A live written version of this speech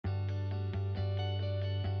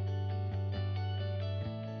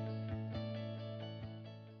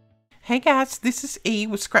Hey guys, this is E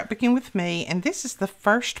with Scrapbooking with Me, and this is the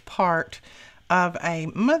first part of a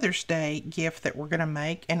Mother's Day gift that we're going to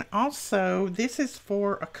make. And also, this is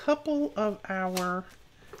for a couple of our,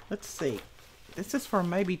 let's see, this is for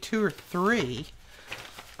maybe 2 or 3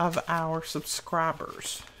 of our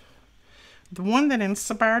subscribers. The one that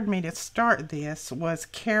inspired me to start this was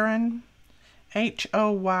Karen,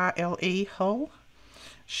 H-O-Y-L-E, Hull.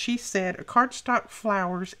 She said, cardstock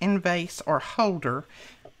flowers in vase or holder.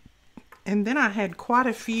 And then I had quite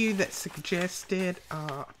a few that suggested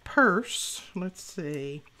purse. Let's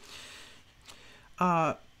see.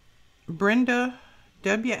 Brenda,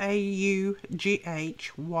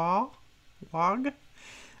 W-A-U-G-H, Wog, wanted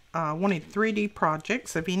 3D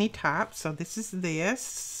projects of any type. So this is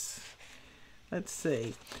this. Let's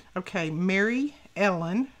see. Okay, Mary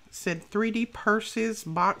Ellen said 3D purses,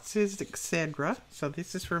 boxes, etc. So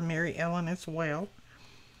this is for Mary Ellen as well.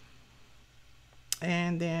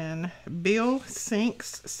 And then Bill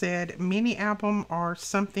Sinks said mini album or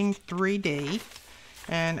something 3D.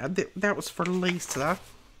 And that was for Lisa.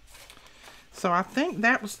 So I think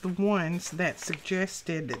that was the ones that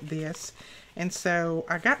suggested this. And so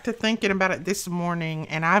I got to thinking about it this morning,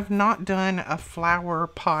 and I've not done a flower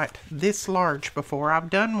pot this large before.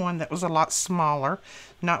 I've done one that was a lot smaller,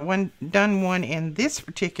 done one in this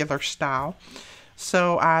particular style.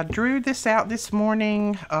 So I drew this out this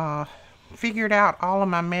morning, figured out all of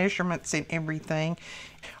my measurements and everything.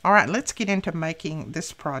 All right, let's get into making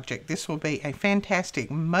this project. This will be a fantastic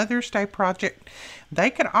Mother's Day project. They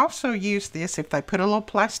could also use this if they put a little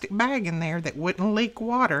plastic bag in there that wouldn't leak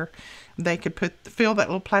water. They could fill that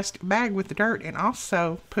little plastic bag with dirt and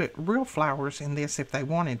also put real flowers in this if they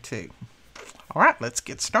wanted to. All right, let's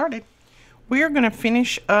get started. We are going to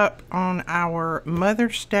finish up on our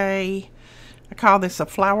Mother's Day. I call this a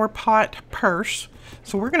flower pot purse.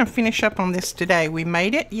 So we're going to finish up on this today. We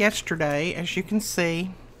made it yesterday, as you can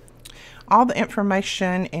see. All the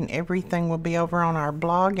information and everything will be over on our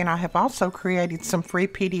blog, and I have also created some free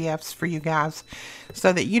PDFs for you guys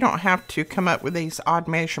so that you don't have to come up with these odd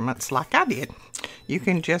measurements like I did. You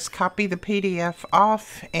can just copy the PDF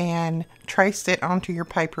off and trace it onto your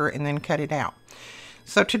paper and then cut it out.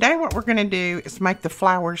 So today what we're going to do is make the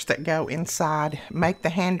flowers that go inside, make the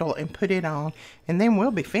handle and put it on, and then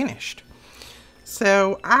we'll be finished.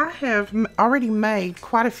 So I have already made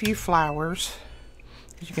quite a few flowers,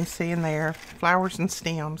 as you can see in there, flowers and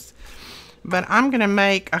stems. But I'm going to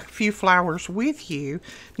make a few flowers with you.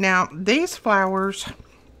 Now, these flowers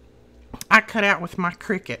I cut out with my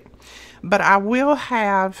Cricut. But I will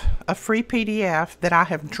have a free PDF that I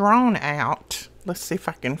have drawn out. Let's see if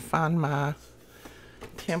I can find my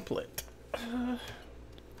template. I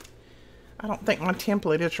don't think my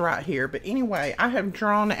template is right here. But anyway, I have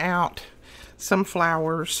drawn out some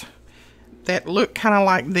flowers that look kind of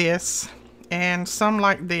like this, and some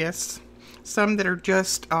like this, some that are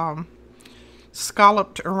just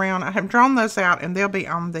scalloped around. I have drawn those out, and they'll be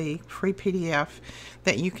on the free PDF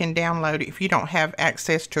that you can download if you don't have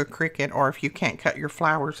access to a Cricut or if you can't cut your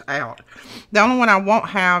flowers out. The only one I won't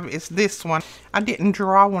have is this one. I didn't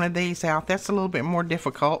draw one of these out. That's a little bit more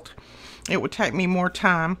difficult. It would take me more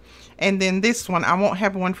time. And then this one, I won't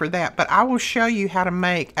have one for that, but I will show you how to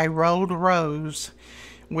make a rolled rose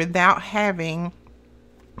without having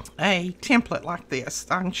a template like this.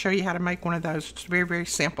 I can show you how to make one of those. It's very, very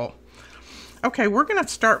simple. Okay, we're going to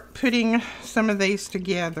start putting some of these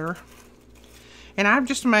together. And I've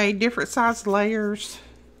just made different size layers.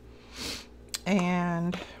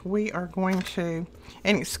 And we are going to,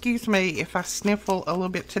 and excuse me if I sniffle a little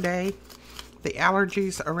bit today. The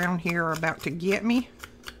allergies around here are about to get me.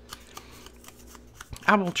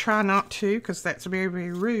 I will try not to, because that's very,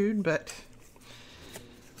 very rude, but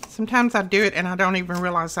sometimes I do it and I don't even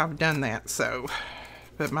realize I've done that. So,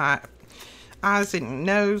 but my eyes and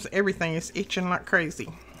nose, everything is itching like crazy.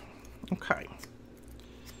 Okay.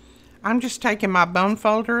 I'm just taking my bone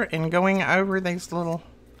folder and going over these little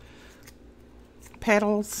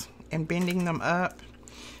petals and bending them up.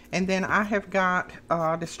 And then I have got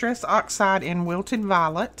Distress Oxide in Wilted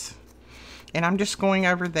Violet. And I'm just going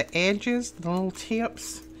over the edges, the little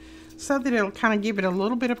tips, so that it'll kind of give it a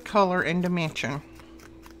little bit of color and dimension.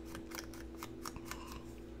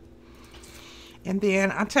 And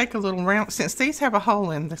then I take a little round, since these have a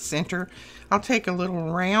hole in the center, I'll take a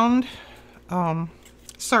little round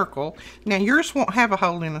circle. Now yours won't have a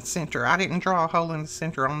hole in the center. I didn't draw a hole in the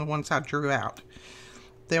center on the ones I drew out.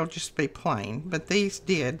 They'll just be plain. But these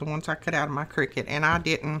did, the ones I cut out of my Cricut, and I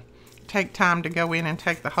didn't take time to go in and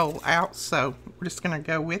take the hole out, so we're just going to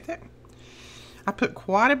go with it. I put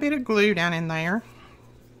quite a bit of glue down in there,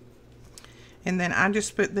 and then I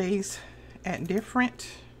just put these at different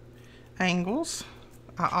angles.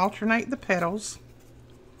 I alternate the petals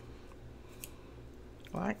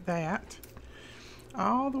like that,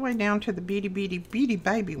 all the way down to the bitty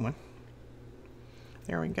baby one.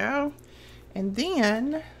 There we go. And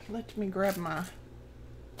then let me grab my,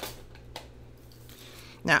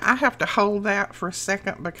 now I have to hold that for a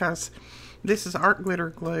second because this is art glitter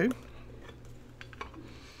glue,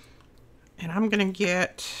 and I'm gonna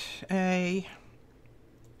get a,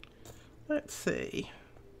 let's see,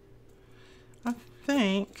 I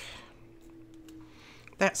think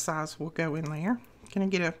that size will go in there. Gonna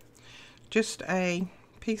get just a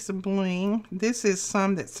piece of bling. This is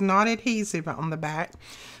some that's not adhesive on the back,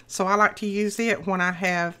 so I like to use it when I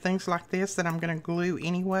have things like this that I'm gonna glue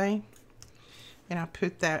anyway. And I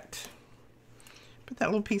put that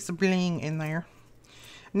little piece of bling in there.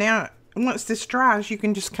 Now, once this dries, you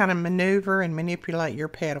can just kind of maneuver and manipulate your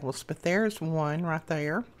petals. But there's one right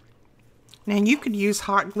there. Now, you could use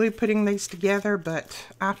hot glue putting these together, but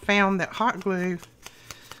I found that hot glue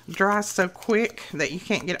dries so quick that you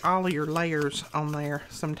can't get all of your layers on there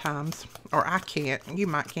sometimes. Or I can't. You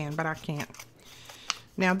might can, but I can't.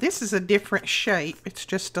 Now, this is a different shape. It's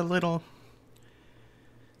just a little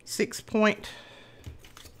 6-point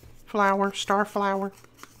flower, star flower.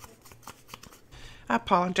 I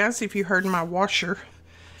apologize if you heard my washer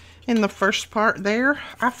in the first part there.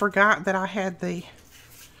 I forgot that I had the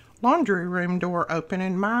laundry room door open,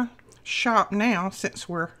 and my shop now, since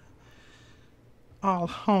we're all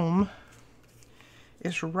home,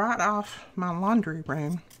 is right off my laundry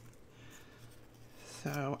room.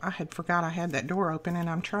 So I had forgot I had that door open, and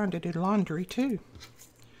I'm trying to do laundry too.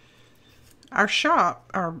 Our shop,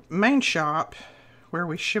 our main shop, where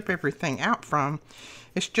we ship everything out from,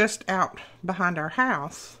 is just out behind our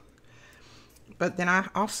house. But then I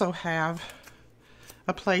also have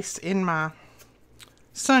a place in my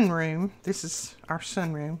sunroom, this is our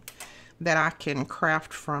sunroom, that I can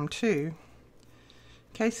craft from too.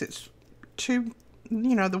 In case it's too,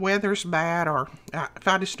 you know, the weather's bad, or if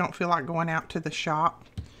I just don't feel like going out to the shop.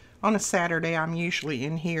 On a Saturday, I'm usually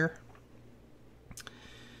in here.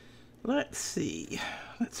 Let's see.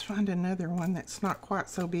 Let's find another one that's not quite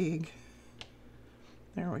so big.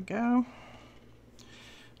 There we go.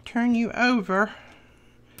 Turn you over.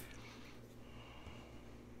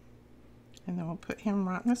 And then we'll put him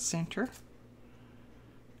right in the center.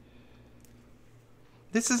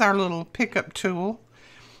 This is our little pickup tool.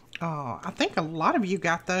 I think a lot of you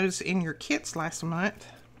got those in your kits last month.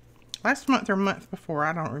 Last month or month before,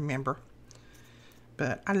 I don't remember.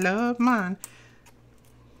 But I love mine.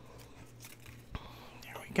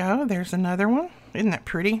 There we go. There's another one. Isn't that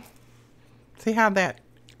pretty? See how that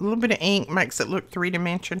little bit of ink makes it look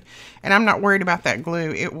 3-dimensional? And I'm not worried about that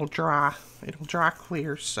glue. It will dry. It'll dry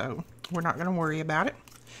clear, so we're not going to worry about it.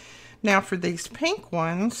 Now for these pink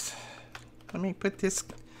ones, let me put this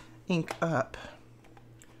ink up.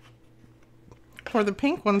 For the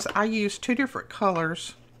pink ones, I used 2 different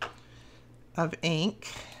colors of ink.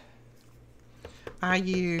 I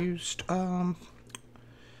used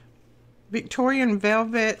Victorian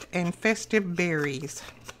Velvet and Festive Berries.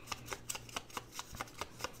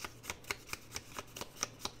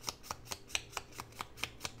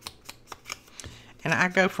 And I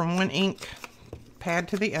go from one ink pad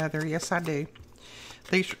to the other. Yes, I do.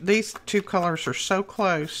 These 2 colors are so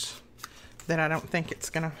close that I don't think it's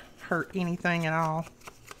going to hurt anything at all.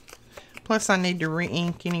 Plus, I need to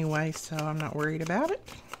re-ink anyway, so I'm not worried about it.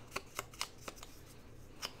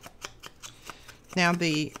 Now,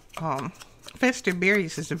 the Festive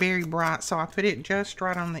Berries is very bright, so I put it just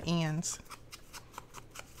right on the ends.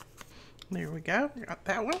 There we go. Got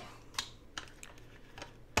that one.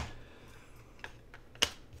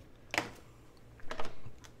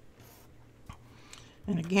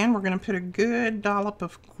 And again, we're going to put a good dollop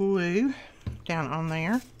of glue down on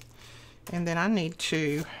there. And then I need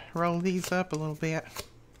to roll these up a little bit.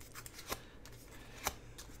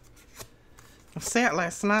 I sat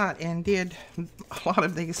last night and did a lot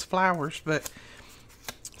of these flowers, but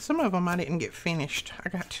some of them I didn't get finished. I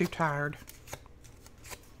got too tired.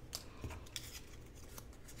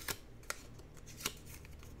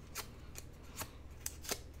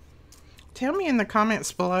 Tell me in the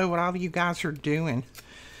comments below what all of you guys are doing.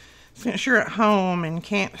 Since you're at home and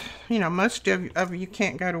can't, you know, most of you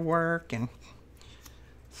can't go to work, and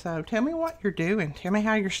so tell me what you're doing. Tell me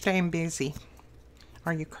how you're staying busy.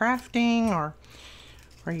 Are you crafting, or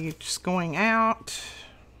are you just going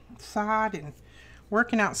outside and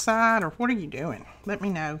working outside, or what are you doing? Let me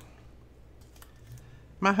know.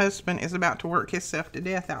 My husband is about to work himself to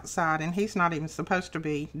death outside, and he's not even supposed to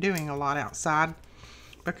be doing a lot outside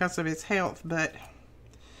because of his health, but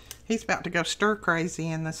He's about to go stir crazy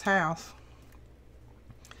in this house.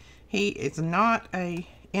 He is not a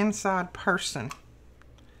inside person.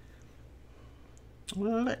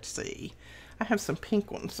 Well, let's see. I have some pink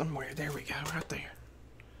ones somewhere. There we go, right there.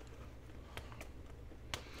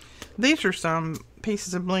 These are some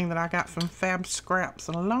pieces of bling that I got from Fab Scraps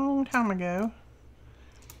a long time ago.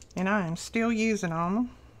 And I am still using on them.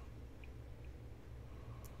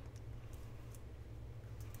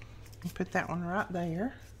 Put that one right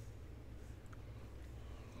there.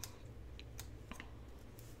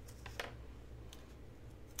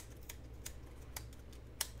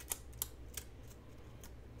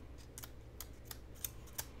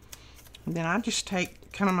 And then I just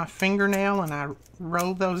take kind of my fingernail and I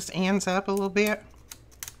roll those ends up a little bit.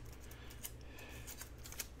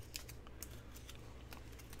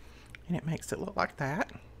 And it makes it look like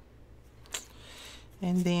that.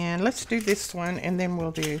 And then let's do this one and then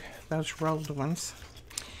we'll do those rolled ones.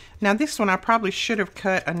 Now this one I probably should have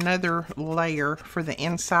cut another layer for the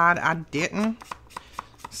inside. I didn't.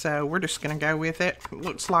 So we're just going to go with it. It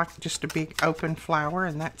looks like just a big open flower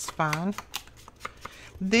and that's fine.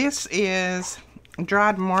 This is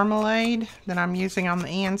dried marmalade that I'm using on the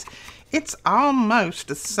ends. It's almost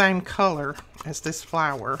the same color as this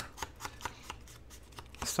flower.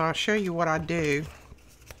 So I'll show you what I do.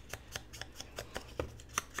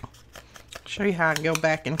 Show you how I go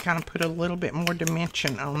back and kind of put a little bit more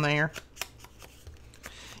dimension on there.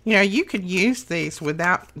 You know, you could use these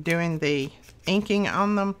without doing the inking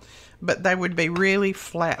on them, but they would be really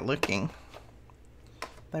flat looking.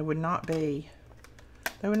 They would not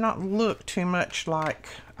look too much like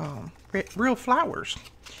real flowers.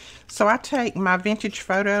 So I take my vintage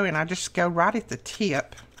photo and I just go right at the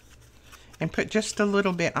tip and put just a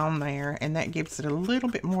little bit on there, and that gives it a little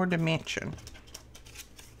bit more dimension.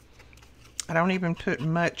 I don't even put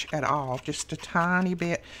much at all, just a tiny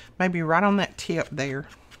bit, maybe right on that tip there.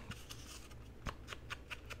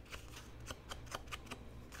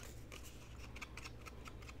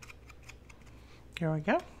 There we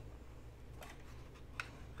go.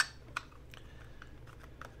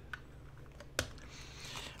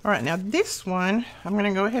 All right, now this one, I'm going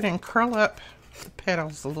to go ahead and curl up the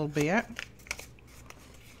petals a little bit.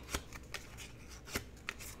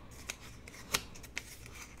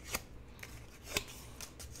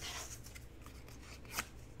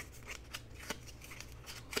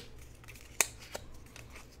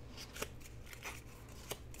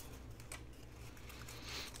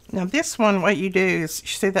 Now this one, what you do is, you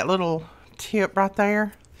see that little tip right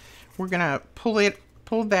there? We're going to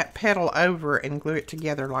pull that petal over and glue it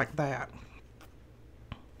together like that.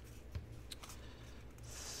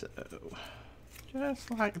 So,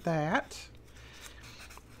 just like that.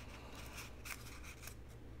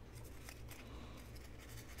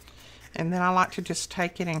 And then I like to just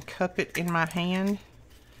take it and cup it in my hand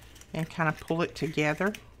and kind of pull it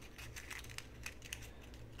together.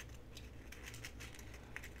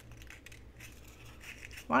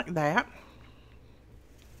 Like that.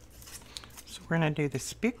 So we're going to do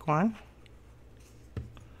this big one.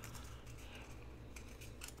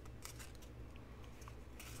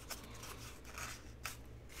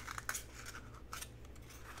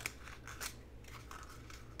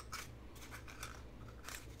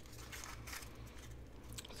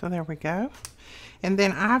 So there we go. And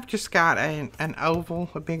then I've just got an oval,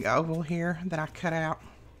 a big oval here that I cut out,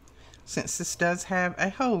 since this does have a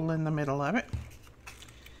hole in the middle of it.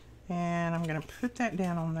 And I'm going to put that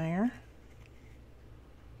down on there.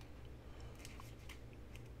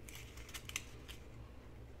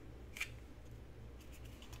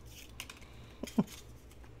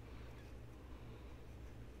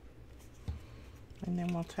 And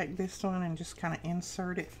then we'll take this one and just kind of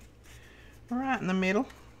insert it right in the middle.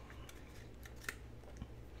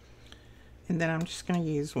 And then I'm just going to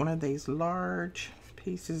use one of these large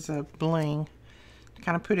pieces of bling to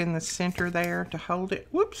kind of put in the center there to hold it.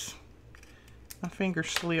 Whoops! My finger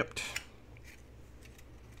slipped.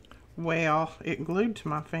 Well, it glued to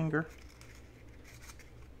my finger.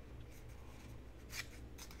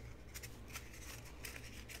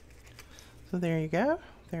 So there you go.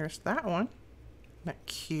 There's that one. Isn't that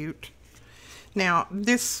cute? Now,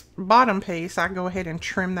 this bottom piece, I go ahead and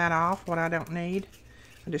trim that off, what I don't need.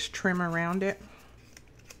 I just trim around it.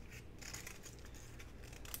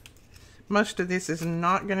 Most of this is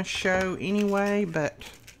not going to show anyway, but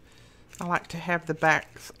I like to have the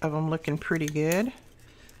backs of them looking pretty good.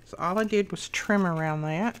 So all I did was trim around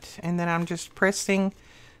that, and then I'm just pressing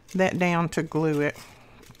that down to glue it.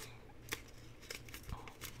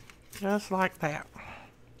 Just like that.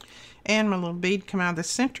 And my little bead come out of the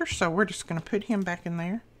center, so we're just going to put him back in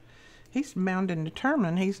there. He's bound and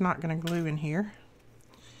determined he's not going to glue in here.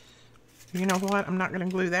 You know what? I'm not going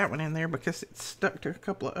to glue that one in there because it's stuck to a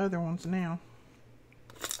couple of other ones now.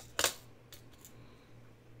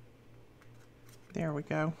 There we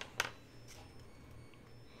go.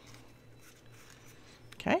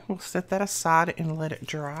 Okay, we'll set that aside and let it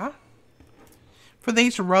dry. For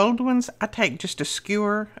these rolled ones, I take just a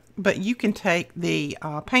skewer, but you can take the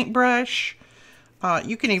paintbrush.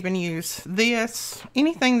 You can even use this,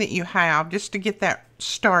 anything that you have just to get that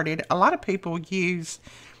started. A lot of people use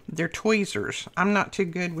their tweezers. I'm not too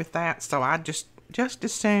good with that, so I just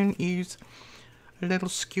as soon use a little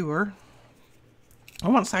skewer.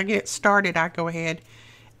 And once I get it started, I go ahead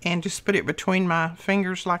and just put it between my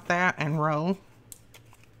fingers like that and roll.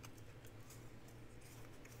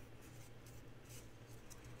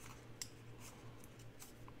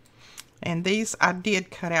 And these I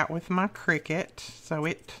did cut out with my Cricut, so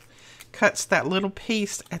it cuts that little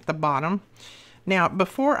piece at the bottom. Now,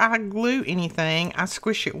 before I glue anything, I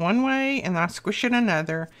squish it one way and then I squish it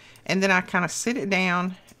another, and then I kind of sit it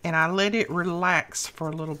down and I let it relax for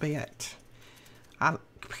a little bit.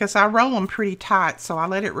 Because I roll them pretty tight, so I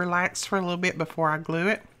let it relax for a little bit before I glue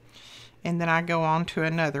it, and then I go on to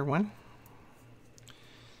another one.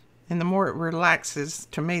 And the more it relaxes,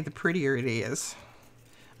 to me, the prettier it is.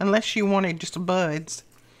 Unless you wanted just buds.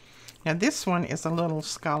 Now this one is a little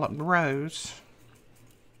scalloped rose.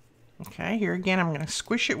 Okay, here again I'm going to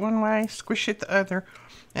squish it one way, squish it the other,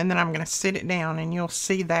 and then I'm going to sit it down, and you'll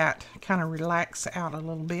see that kind of relax out a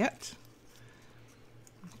little bit.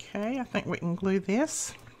 Okay, I think we can glue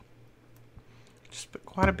this. Just put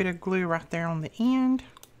quite a bit of glue right there on the end.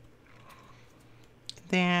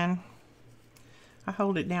 Then I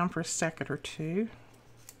hold it down for a second or two,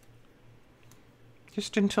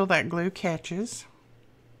 just until that glue catches.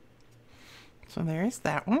 So there's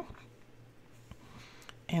that one.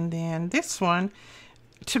 And then this one,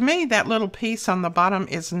 to me, that little piece on the bottom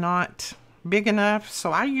is not big enough,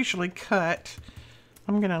 so I usually cut.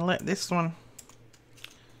 I'm going to let this one, I'm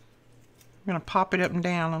going to pop it up and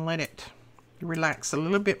down and let it relax a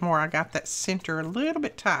little bit more. I got that center a little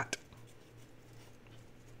bit tight.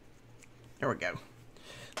 There we go.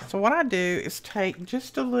 So what I do is take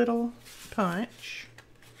just a little punch.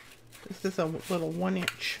 This is a little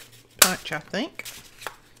 1-inch punch, I think.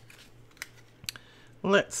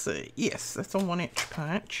 Let's see. Yes, that's a 1-inch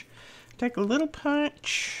punch. Take a little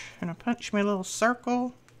punch and I punch me a little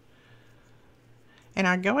circle. And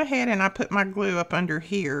I go ahead and I put my glue up under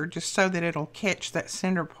here just so that it'll catch that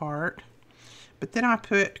center part. But then I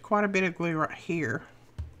put quite a bit of glue right here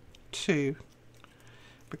too,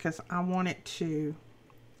 because I want it to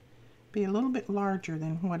be a little bit larger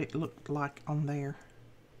than what it looked like on there.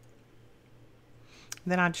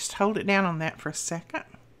 Then I just hold it down on that for a second,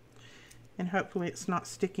 and hopefully it's not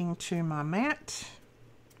sticking to my mat.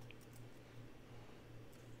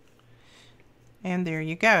 And there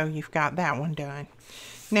you go, you've got that one done.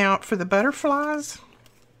 Now for the butterflies,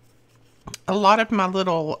 a lot of my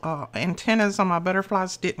little antennas on my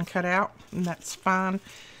butterflies didn't cut out, and that's fine.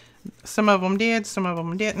 Some of them did, some of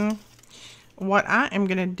them didn't. What I am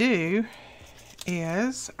going to do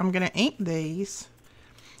is I'm going to ink these,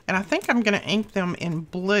 and I think I'm going to ink them in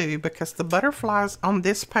blue because the butterflies on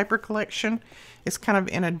this paper collection is kind of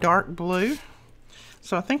in a dark blue.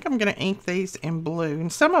 So I think I'm going to ink these in blue,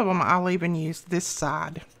 and some of them I'll even use this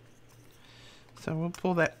side. So we'll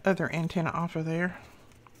pull that other antenna off of there.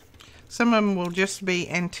 Some of them will just be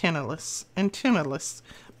antennaless. Antennaless.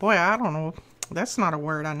 Boy, I don't know. That's not a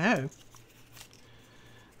word I know.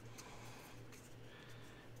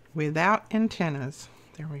 Without antennas.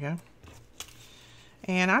 There we go.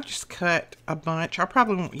 And I just cut a bunch. I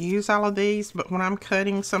probably won't use all of these, but when I'm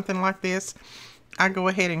cutting something like this, I go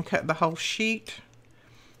ahead and cut the whole sheet.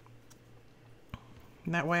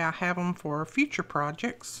 And that way I have them for future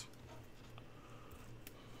projects.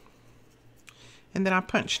 And then I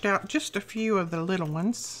punched out just a few of the little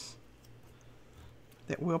ones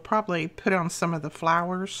that we'll probably put on some of the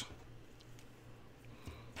flowers.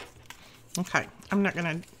 Okay, I'm not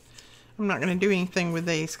gonna do anything with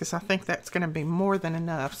these because I think that's gonna be more than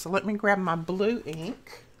enough. So let me grab my blue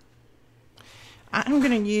ink. I'm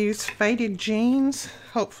gonna use Faded Jeans.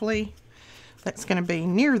 Hopefully that's gonna be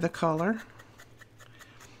near the color.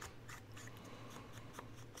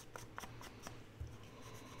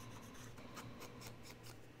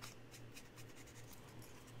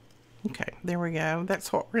 Okay, there we go.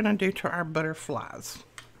 That's what we're going to do to our butterflies.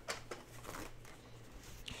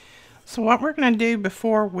 So what we're going to do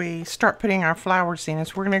before we start putting our flowers in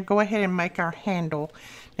is we're going to go ahead and make our handle.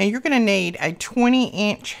 Now you're going to need a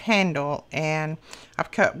 20-inch handle, and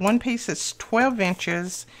I've cut one piece that's 12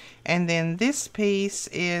 inches and then this piece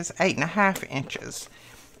is 8.5 inches.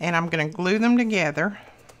 And I'm going to glue them together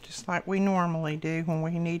just like we normally do when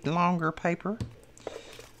we need longer paper.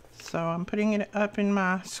 So I'm putting it up in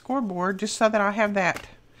my scoreboard just so that I have that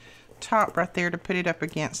top right there to put it up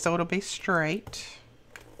against so it'll be straight.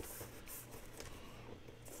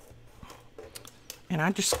 And I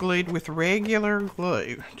just glued with regular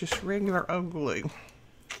glue, just regular old glue.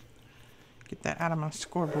 Get that out of my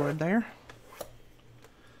scoreboard there.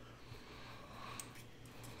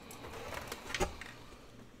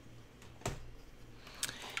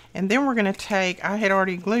 And then we're going to take, I had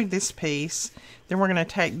already glued this piece, then we're going to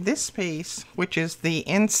take this piece, which is the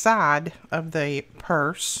inside of the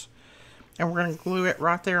purse, and we're going to glue it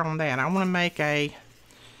right there on that. I want to make a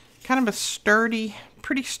kind of a sturdy,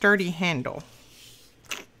 pretty sturdy handle.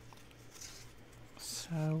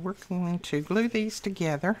 So we're going to glue these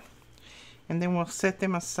together, and then we'll set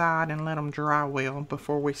them aside and let them dry well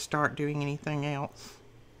before we start doing anything else.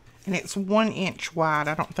 And it's 1 inch wide.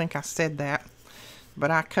 I don't think I said that,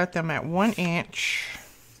 but I cut them at 1 inch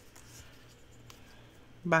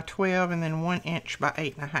by 12 and then 1 inch by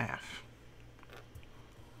 8.5.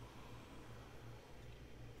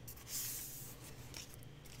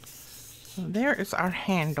 So there is our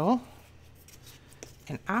handle,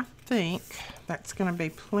 and I think that's going to be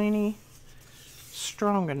plenty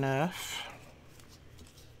strong enough.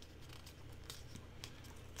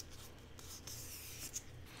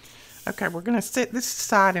 Okay, we're going to set this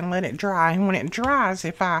aside and let it dry, and when it dries,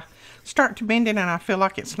 if I start to bend it and I feel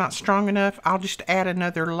like it's not strong enough, I'll just add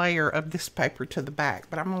another layer of this paper to the back,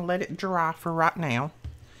 but I'm going to let it dry for right now,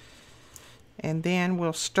 and then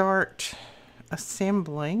we'll start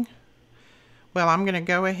assembling. Well, I'm going to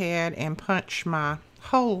go ahead and punch my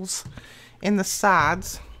holes in the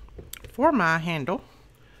sides for my handle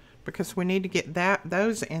because we need to get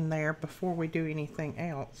those in there before we do anything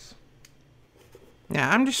else. Now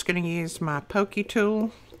I'm just going to use my pokey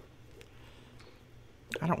tool.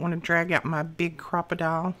 I don't want to drag out my big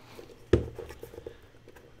crocodile.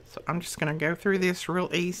 So I'm just going to go through this real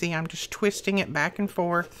easy. I'm just twisting it back and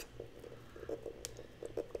forth.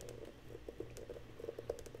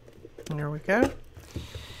 There we go.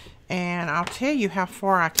 And I'll tell you how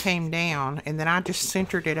far I came down, and then I just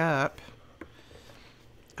centered it up.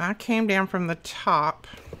 I came down from the top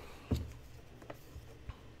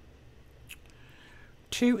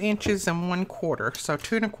 2 inches and 1/4. So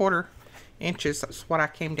 2¼ inches, that's what I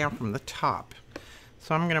came down from the top.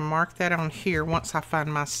 So I'm going to mark that on here once I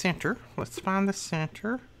find my center. Let's find the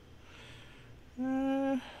center.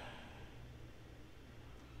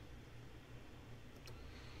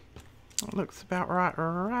 It looks about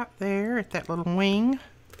right there at that little wing.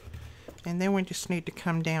 And then we just need to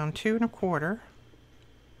come down 2 1/4.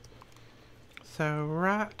 So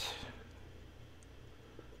right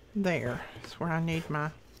there is where I need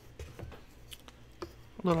my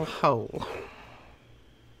little hole.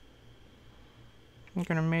 I'm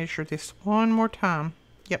going to measure this one more time.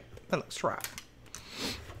 Yep, that looks right.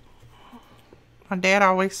 My dad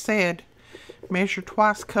always said, measure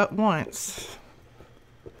twice, cut once.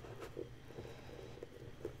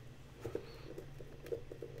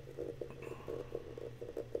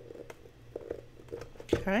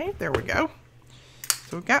 Okay, there we go.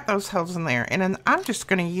 So we've got those holes in there. And then I'm just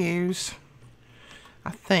going to use,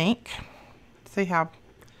 I think, see how,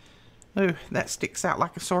 ooh, that sticks out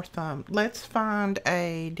like a sore thumb. Let's find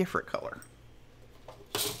a different color.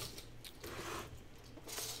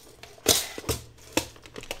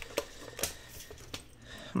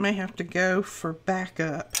 I may have to go for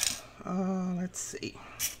backup. Let's see.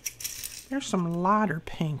 There's some lighter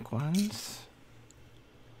pink ones.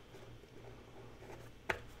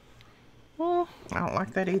 Well, I don't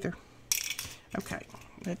like that either. Okay,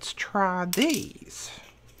 let's try these.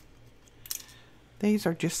 These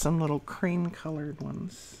are just some little cream colored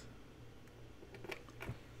ones.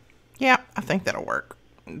 Yeah, I think that'll work.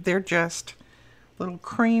 They're just little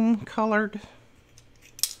cream colored.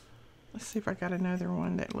 Let's see if I got another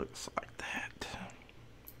one that looks like that.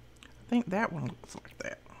 I think that one looks like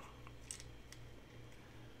that.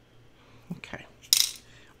 Okay.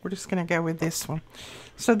 We're just going to go with this one.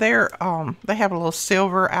 So they're they have a little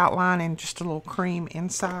silver outline and just a little cream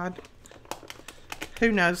inside.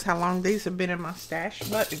 Who knows how long these have been in my stash,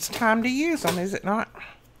 but it's time to use them, is it not?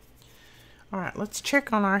 All right, let's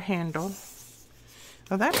check on our handle.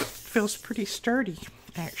 Oh, that feels pretty sturdy,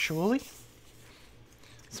 actually.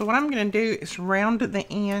 So what I'm going to do is round the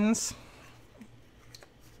ends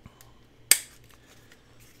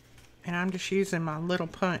And I'm just using my little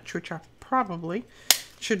punch, which I probably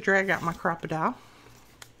should drag out my crocodile.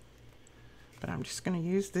 But I'm just going to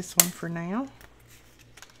use this one for now.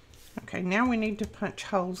 Okay, now we need to punch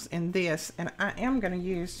holes in this, and I am going to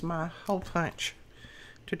use my hole punch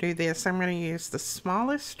to do this. I'm going to use the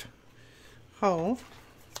smallest hole,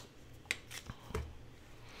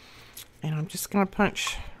 and I'm just going to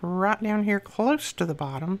punch right down here close to the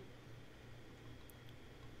bottom,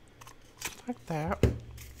 like that.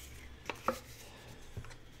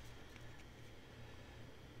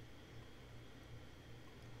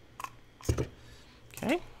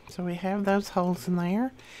 Okay, so we have those holes in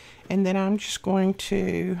there, and then I'm just going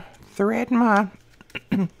to thread my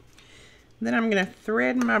then I'm going to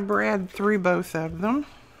thread my brad through both of them,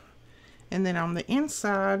 and then on the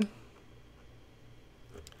inside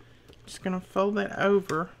I'm just going to fold that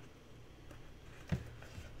over.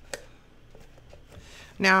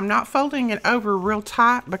 Now I'm not folding it over real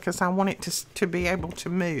tight because I want it to be able to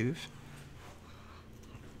move.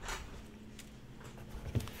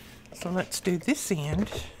 So let's do this end.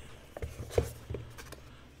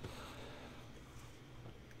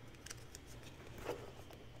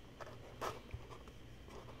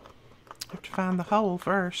 Have to find the hole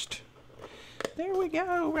first. There we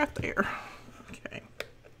go, right there. Okay.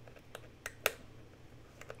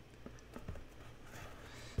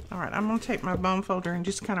 Alright, I'm going to take my bone folder and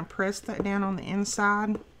just kind of press that down on the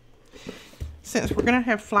inside. Since we're going to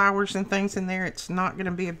have flowers and things in there, it's not going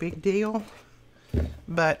to be a big deal.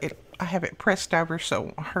 But I have it pressed over so it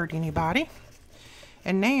won't hurt anybody.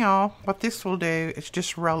 And now what this will do is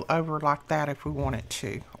just roll over like that if we want it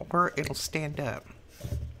to, or it'll stand up.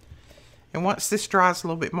 And once this dries a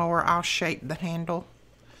little bit more, I'll shape the handle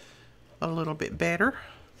a little bit better.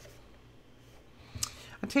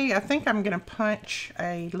 I tell you, I think I'm going to punch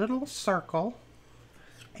a little circle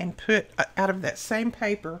and put out of that same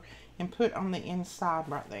paper and put on the inside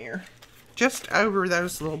right there, just over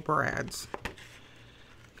those little brads.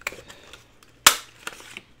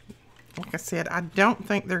 Like I said, I don't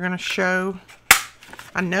think they're going to show.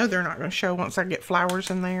 I know they're not going to show once I get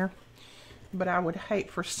flowers in there. But I would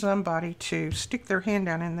hate for somebody to stick their hand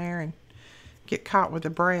down in there and get caught with a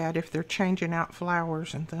brad if they're changing out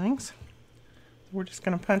flowers and things. We're just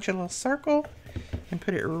going to punch a little circle and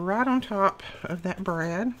put it right on top of that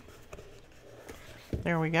brad.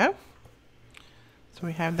 There we go. So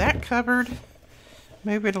we have that covered.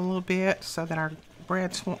 Move it a little bit so that our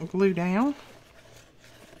brads won't glue down.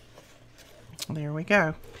 There we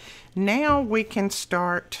go. Now we can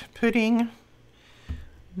start putting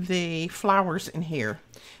the flowers in here.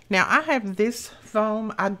 Now I have this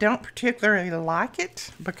foam. I don't particularly like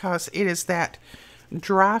it because it is that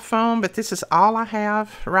dry foam, but this is all I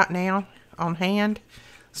have right now on hand,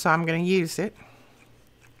 so I'm going to use it.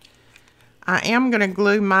 I am going to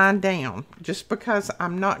glue mine down just because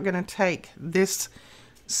I'm not going to take this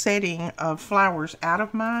setting of flowers out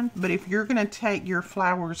of mine. But if you're going to take your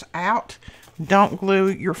flowers out, don't glue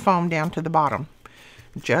your foam down to the bottom.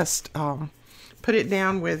 Just put it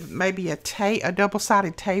down with maybe a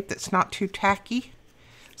double-sided tape that's not too tacky,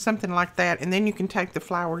 something like that, and then you can take the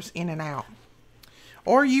flowers in and out.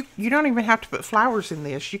 Or you don't even have to put flowers in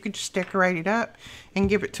this. You could just decorate it up and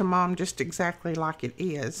give it to Mom just exactly like it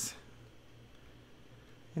is.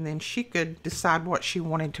 And then she could decide what she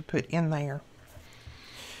wanted to put in there.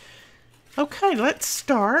 Okay, let's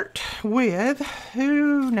start with,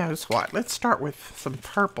 who knows what. Let's start with some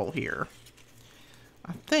purple here.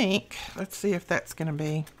 I think, let's see if that's going to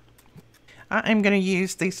be. I am going to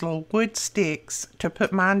use these little wood sticks to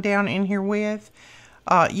put mine down in here with.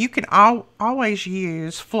 You can always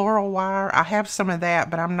use floral wire. I have some of that,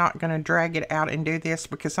 but I'm not going to drag it out and do this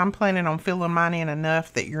because I'm planning on filling mine in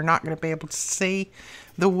enough that you're not going to be able to see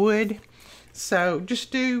the wood. So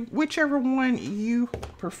just do whichever one you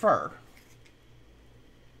prefer.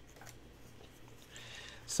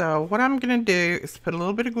 So what I'm going to do is put a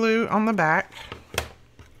little bit of glue on the back.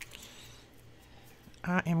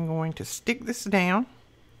 I am going to stick this down.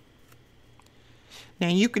 Now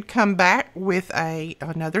you could come back with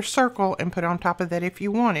another circle and put on top of that if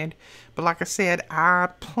you wanted. But like I said, I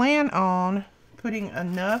plan on putting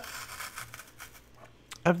enough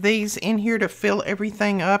of these in here to fill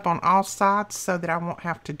everything up on all sides so that I won't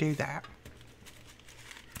have to do that.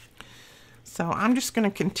 So I'm just going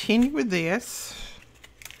to continue with this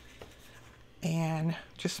and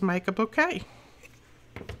just make a bouquet.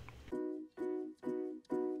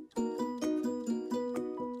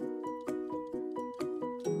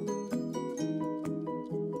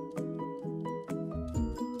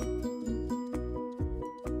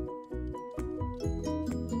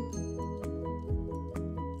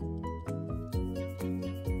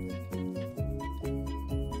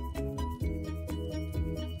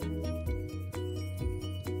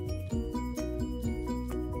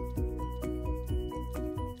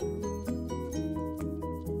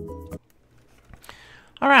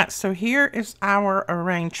 All right, so here is our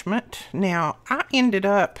arrangement. Now, I ended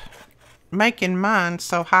up making mine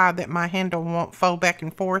so high that my handle won't fold back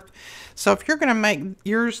and forth. So if you're going to make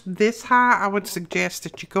yours this high, I would suggest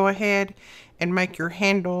that you go ahead and make your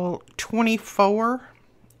handle 24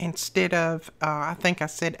 instead of, I think I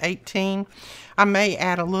said 18. I may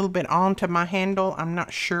add a little bit onto my handle. I'm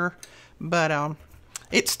not sure, but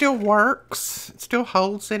it still works. It still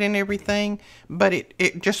holds it and everything, but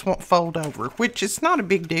it just won't fold over, which is not a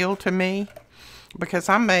big deal to me because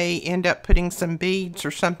I may end up putting some beads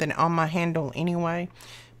or something on my handle anyway.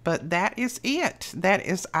 But that is it. That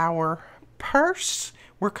is our purse.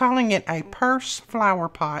 We're calling it a purse flower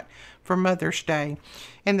pot for Mother's Day.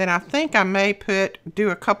 And then I think I may do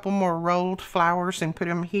a couple more rolled flowers and put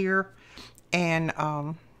them here, and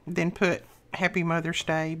then put Happy Mother's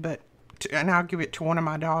Day, and I'll give it to one of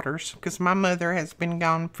my daughters because my mother has been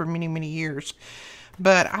gone for many, many years.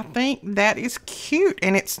 But I think that is cute,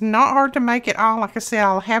 and it's not hard to make it all. Like I said,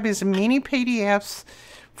 I'll have as many PDFs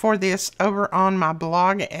for this over on my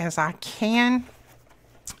blog as I can.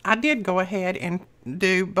 I did go ahead and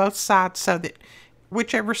do both sides so that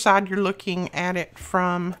whichever side you're looking at it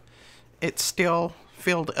from, it's still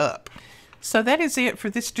filled up. So that is it for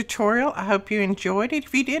this tutorial. I hope you enjoyed it.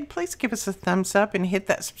 If you did, please give us a thumbs up and hit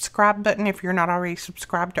that subscribe button if you're not already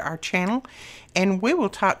subscribed to our channel. And we will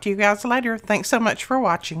talk to you guys later. Thanks so much for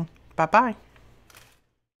watching. Bye-bye.